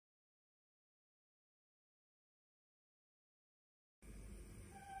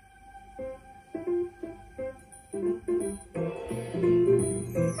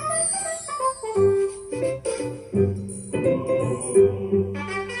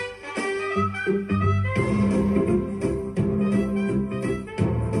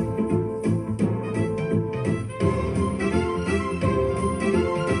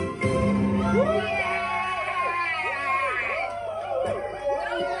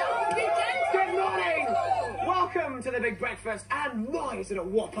welcome to the big breakfast, and my, is it a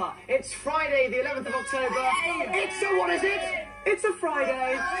whopper? It's Friday, the 11th of October. It's a, what is it? It's a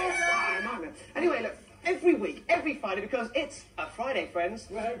Friday. Anyway, look, every week, every Friday, because it's a Friday, friends,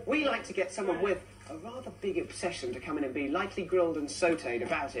 we like to get someone with a rather big obsession to come in and be lightly grilled and sautéed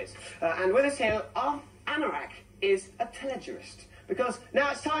about it. And with us here, our anorak is a telegerist, because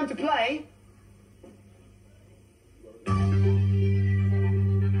now it's time to play...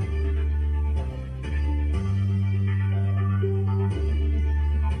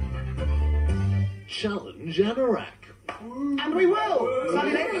 Challenge anorak. And we will! So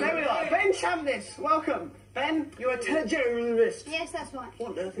there we are. Ben Chamness, welcome. Ben, you're a telegerist. Yes, that's right.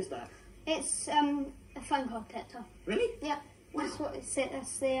 What on earth is that? It's a phone card collector. Really? Yeah, that's what it's.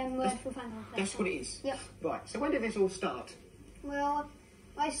 That's the word for phone card collector. That's what it is? Yep. Right, so when did this all start? Well,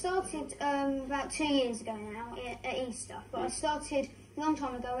 I started about 2 years ago now at Easter, but I started a long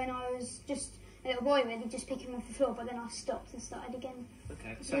time ago when I was just a little boy, really, just picking them off the floor, but then I stopped and started again.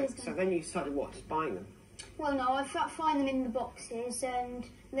 Okay, so then you started what, just buying them? Well, no, I find them in the boxes, and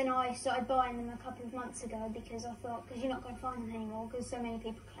then I started buying them a couple of months ago because I thought, because you're not going to find them anymore because so many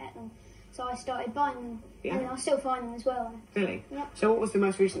people collect them. So I started buying them, and I still find them as well. Really? Yep. So what was the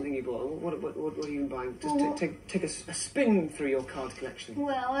most recent thing you bought? What have you been buying? Just take a spin through your card collection.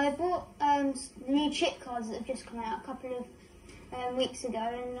 Well, I bought the new chip cards that have just come out a couple of weeks ago,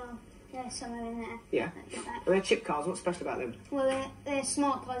 and there's some in there. Yeah. And they're chip cards. What's special about them? Well, they're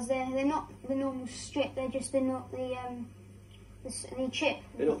smart cards. They're not the normal strip. They're not the chip.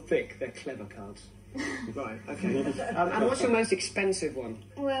 They're not thick. They're clever cards. Right. Okay. And what's your most expensive one?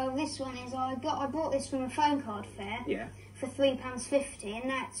 Well, this one is I bought this from a phone card fair. Yeah. For £3.50, and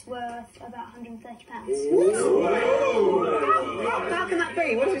that's worth about £130. How can that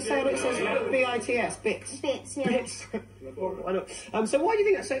be? What does it say? It says BITS, bits. Bits, yeah. Bits. Why not? So why do you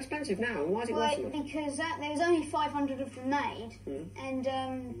think that's so expensive now? Why is it worth so much? Because there was only 500 of them made, and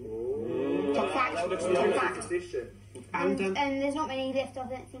Top fact. and there's not many left, I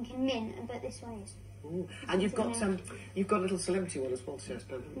don't think, in mint, but this one is. Ooh. And you've got a little celebrity one as well to show us,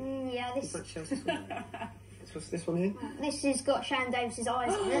 Ben. Yeah, this. What's this one here? This has got Sharon Davis's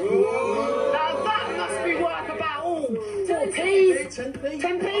eyes on it. Now that must be worth about 4p,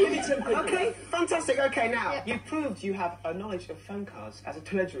 10p. Okay, fantastic. Okay, now you've proved you have a knowledge of phone cards as a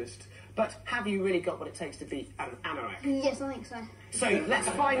telegerist, but have you really got what it takes to be an anorak? Yes, I think so. So let's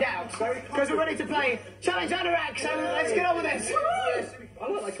find out, because we're ready to play Challenge Anorak. So let's get on with this. I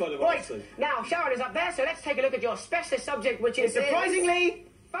like that kind of Right, now Sharon is up there, so let's take a look at your specialist subject, which is surprisingly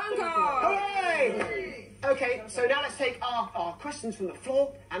phone cards. Hooray! Okay, so now let's take our questions from the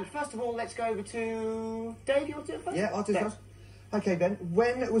floor, and first of all, let's go over to Dave. You want to do it first? Yeah, I'll do it first. Okay, Ben.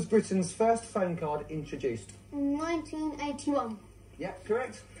 When was Britain's first phone card introduced? 1981. Yeah,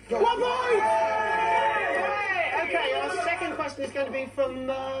 correct. 1 point! Hooray! Okay, our second question is going to be from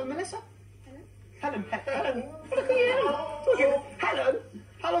Melissa. Helen. Look at you. Helen?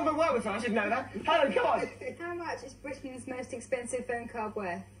 How long have I worked with her? I should know that. Helen, come on. How much is Britain's most expensive phone card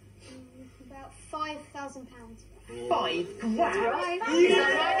worth? About £5,000. £5 grand? That's right. Is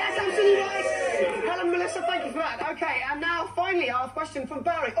that right? That's absolutely right. Helen, Melissa, thank you for that. Okay, and now finally our question from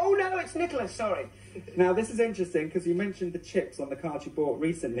Barry. Oh no, it's Nicholas, sorry. Now this is interesting because you mentioned the chips on the cards you bought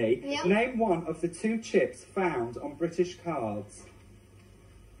recently. Yep. Name one of the 2 chips found on British cards.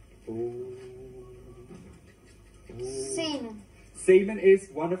 Ooh. Seaman. Seaman is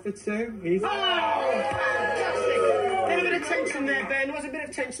one of the 2. He's... Oh, fantastic. A bit of tension there, Ben. There was a bit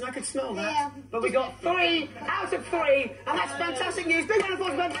of tension. I could smell that. Yeah. But we got 3 out of 3, and that's fantastic news. Big round of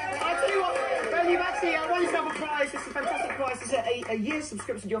applause, Ben. I'll tell you what, Ben, you've actually won yourself a prize. This is a fantastic prize. This is a year's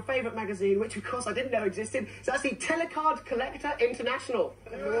subscription to your favourite magazine, which, of course, I didn't know existed. So that's the Telecard Collector International.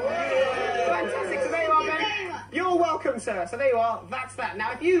 Fantastic. So there you are, Ben. You're welcome, sir. So there you are. That's that.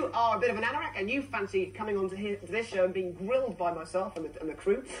 Now, if you are a bit of an anorak and you fancy coming on to this show and being grilled by myself and the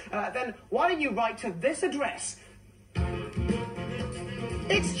crew, then why don't you write to this address?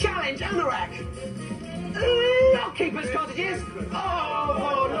 It's Challenge Anorak. Not Keeper's Cottages.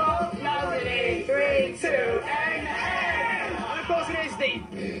 Oh, no, lovely. 3, 2, and of course it is the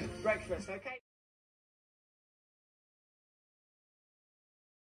breakfast, okay?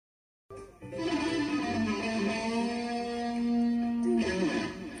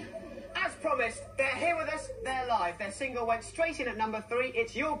 As promised, they're here with us, they're live. Their single went straight in at number 3.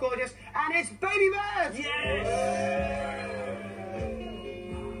 It's You're Gorgeous, and it's Baby Birds! Yes!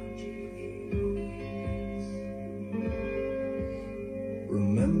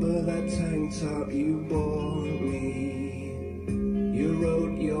 Remember that tank top you bought me? You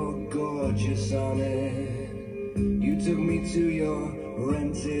wrote You're Gorgeous on it. You took me to your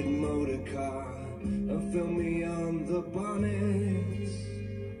rented motor car and filmed me on rubber bonnets.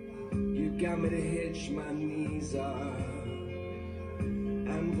 You got me to hitch my knees up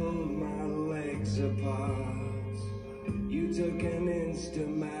and pull my legs apart. You took an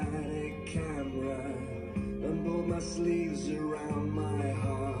Instamatic camera and pulled my sleeves around my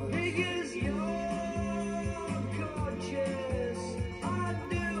heart. Because you're gorgeous, I'd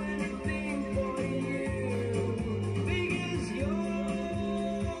do anything for you. Because you're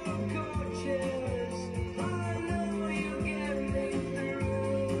gorgeous, I know you get me through.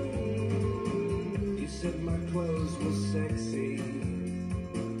 You said my clothes were sexy.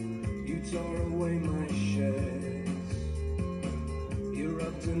 You tore away my shirts. You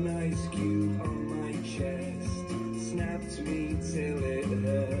rubbed an ice cube on my chest, snapped me till it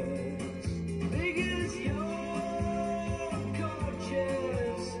hurts. Because you're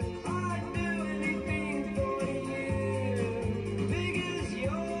gorgeous, I'd do anything for you. Because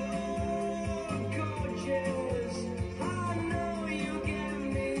you're gorgeous, I know you get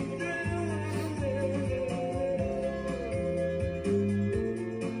me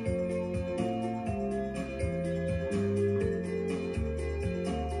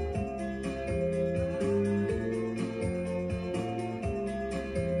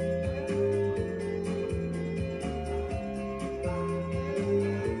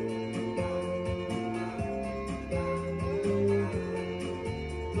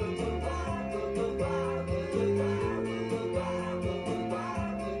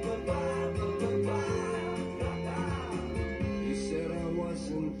You said I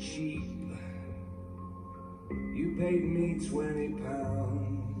wasn't cheap. You paid me £20.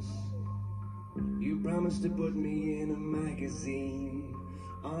 You promised to put me in a magazine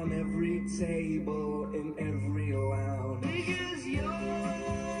on every table in every lounge. Because you're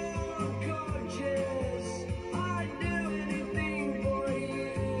gorgeous, I'd do anything for you.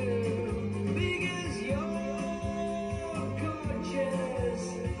 Because you're gorgeous,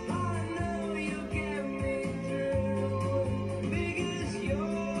 I know you get me through. Because you're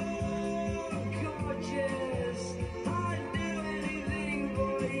gorgeous, I'd do anything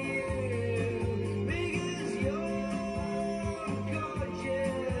for you. Because you're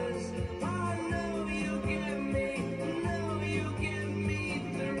gorgeous, I know you get me through. Know you get me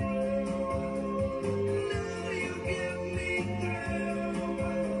through. Know you get me through.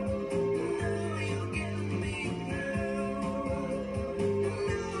 Know you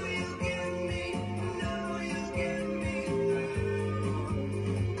get me, know you get me through.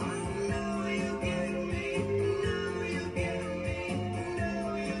 I know you get me, know you get me, know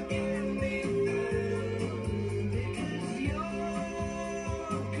you get me through. Because you're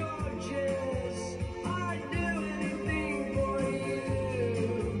gorgeous, I'd do anything for you.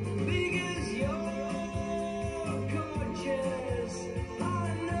 Because you're gorgeous, I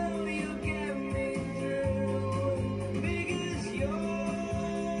know you get me through. Because you're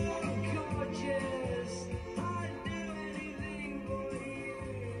gorgeous, I'd do anything for you.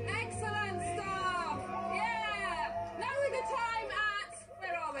 Excellent stuff! Yeah! Now with the time at,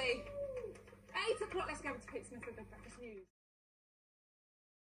 where are we? 8 o'clock, let's go over to Pete Smith with the breakfast news.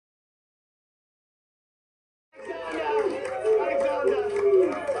 Alexander!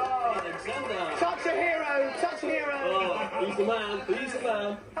 Alexander! Such a hero! Such a hero! Oh, he's the man, he's the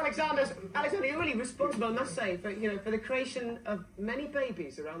man. Alexander, you're really responsible, I must say, for the creation of many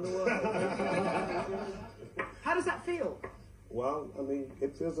babies around the world. How does that feel? Well, I mean,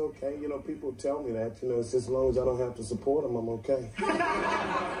 it feels okay. You know, people tell me that, it's as long as I don't have to support them, I'm okay.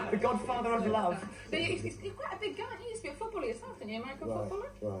 The godfather of love. He's quite a big guy. He used to be a footballer yourself, didn't you? American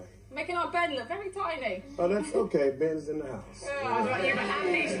footballer? Right. Making our Ben look very tiny. Oh, that's okay. Ben's in the house. Yeah, but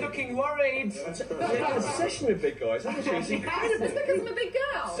Andy's looking worried. We've had a session with big guys, haven't you? It's incredible. That's because I'm a big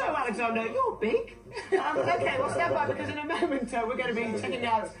girl. So, Alexander, you're big. Okay, well, stand by, because in a moment we're going to be checking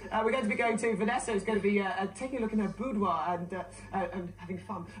out, we're going to be going to Vanessa, who's going to be taking a look in her boudoir and having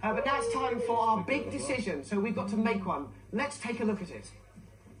fun. But now it's time for our big decision, so we've got to make one. Let's take a look at it.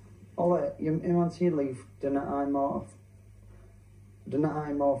 Ole, iemand zien lief, dyna I'm more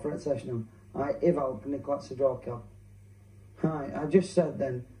for it session. I Ival Nicholas Sadroka. Hi, I just said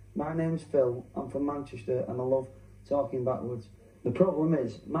then, my name's Phil, I'm from Manchester and I love talking backwards. The problem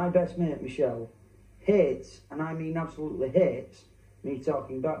is, my best mate Michelle hates, and I mean absolutely hates, me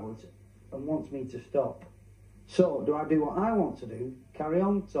talking backwards and wants me to stop. So, do I do what I want to do, carry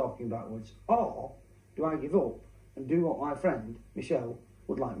on talking backwards, or do I give up and do what my friend Michelle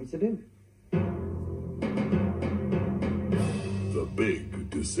would like me to do? The big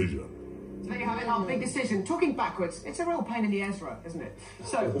decision. there you have it, our big decision. Talking backwards, it's a real pain in the Ezra, isn't it?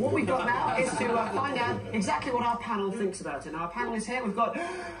 So, what we've got now is to find out exactly what our panel thinks about it. Now, our panel is here. We've got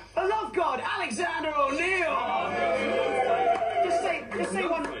the love god, Alexander O'Neal. Just say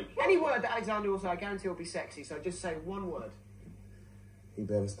one, any word that Alexander will say, I guarantee will be sexy, so just say one word. He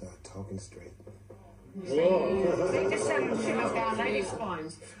better start talking straight. Just send shivers down ladies'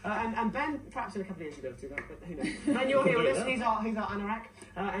 spines. And Ben, perhaps in a couple of years you'll be able to do that, but who knows. Ben, you're here with us. He's our Anorak,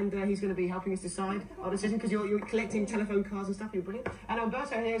 and he's going to be helping us decide our decision because you're collecting telephone cards and stuff. You're brilliant. And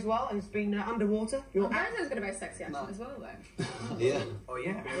Umberto here as well, who's been underwater. Umberto's got a very sexy accent as well, though. Yeah. Oh,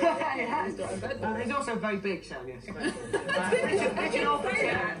 yeah. He's also very big, Sharon, yes. Richard Alford's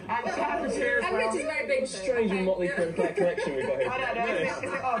here. And Sharon's here as well. And Richard's very big. Strange and motley collection we've got here. I don't know.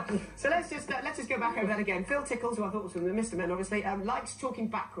 Is it odd? So let's just go back over that again. Phil Tickles, who I thought was from the Mr. Men, obviously, likes talking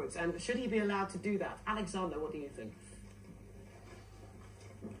backwards, and should he be allowed to do that? Alexander, what do you think?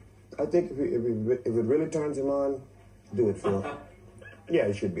 I think if it really turns him on, do it, Phil. Yeah,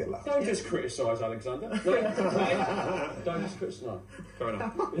 he should be allowed. Don't just criticise Alexander. No, don't just criticise. No, fair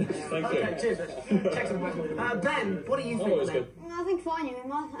enough. Thank you. Okay, cheers. Check some Ben, what do you think? Good. I think fine you him.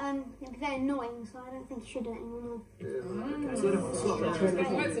 They're very annoying, so I don't think he should do it anymore.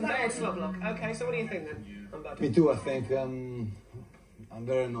 Slop block. Okay, so what do you think then? Me too, I think. I'm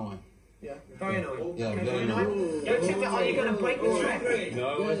very annoying. Yeah, very annoying. Yeah, very annoying. Are you going to break the trend?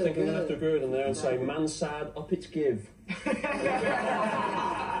 No, I think I'm going to have to agree with them there and say, man sad, up its give.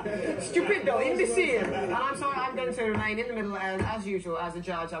 Stupido, imbecile. And I'm sorry, I'm going to remain in the middle, and as usual, as a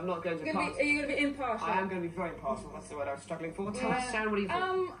judge, I'm not going to. Are you going to be impartial? I am going to be very impartial. That's the word I was struggling for. Tell us, Sharon, what do you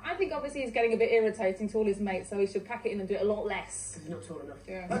think? I think obviously he's getting a bit irritating to all his mates, so he should pack it in and do it a lot less. He's not tall enough.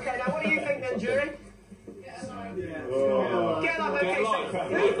 Yeah. Okay, now what do you think then, jury? Get up, okay.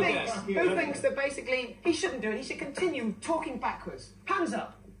 Who thinks that basically he shouldn't do it? He should continue talking backwards. Hands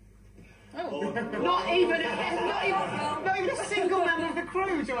up. Oh. Not even a single member of the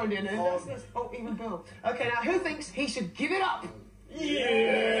crew joined in. Oh, even Bill. Okay, now who thinks he should give it up?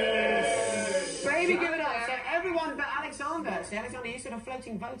 Yes! Baby, give it up. So everyone but Alexander. See, Alexander, you said a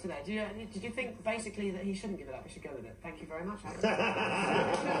floating vote today. Did you think basically that he shouldn't give it up? We should go with it. Thank you very much, Alexander.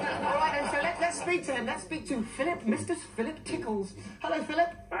 All right, then. So let's speak to him. Let's speak to Philip, Mr. Philip Tickles. Hello,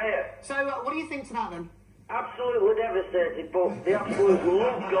 Philip. Hiya. So what do you think to that then? Absolutely devastated, but the absolute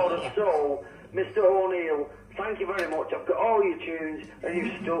love god of soul, Mr. O'Neal. Thank you very much. I've got all your tunes, and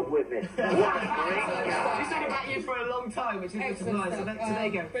you've stuck with me. What a great guy. We've talked about you for a long time, which is good to know. So there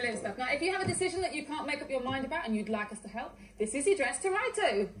you go. Brilliant stuff. Now, if you have a decision that you can't make up your mind about and you'd like us to help, this is the address to write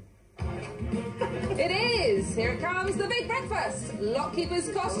to. It is. Here it comes, the big breakfast. Lockkeeper's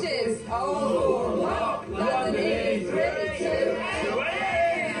costumes. Oh, lock, London is ready to...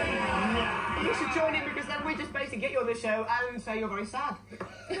 You should join in because then we just basically get you on the show and say you're very sad.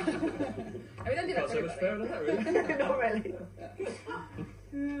 We don't do that for everybody. Not really.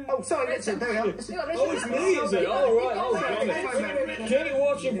 Oh, sorry, Richard, there we are. Oh, it's me, is it? Oh, right. Oh, God. Keep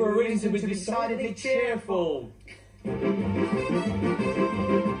watching for a reason to be decidedly cheerful.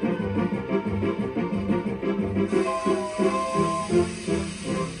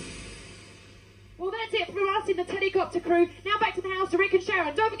 Well, that's it for us in the Telecopter crew. Now back to the house to Rick and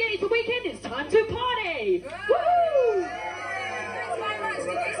Sharon. Don't forget it's the weekend. It's time to party. Woo! Thanks very much,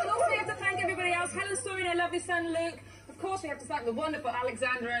 Vicky. And also we have to thank everybody else. Helen Story and her lovely son Luke. Of course, we have to thank the wonderful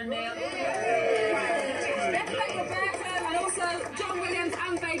Alexander O'Neal. And also John Williams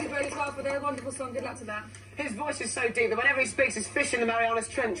and Baby Bird as well for their wonderful song. Good luck to that. His voice is so deep that whenever he speaks, his fish in the Marianas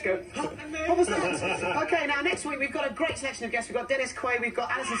Trench go, huh? What was that? Okay, now next week we've got a great selection of guests. We've got Dennis Quaid, we've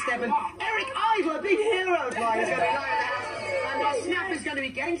got Alison Stebbin, Eric Idle, a big hero of mine, is going to be live in the house. And Snap is going to be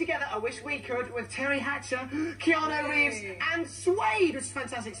getting together, I wish we could, with Terry Hatcher, Keanu Reeves, and Suede, which is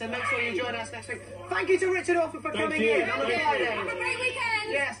fantastic. So make sure you join us next week. Thank you to Richard Orford for coming in on a Friday. Have a great weekend.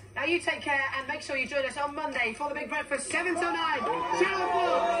 Yes. Now you take care and make sure you join us on Monday for the big breakfast, 7 till 9. Channel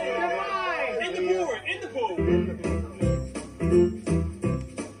 4. Goodbye. In the pool.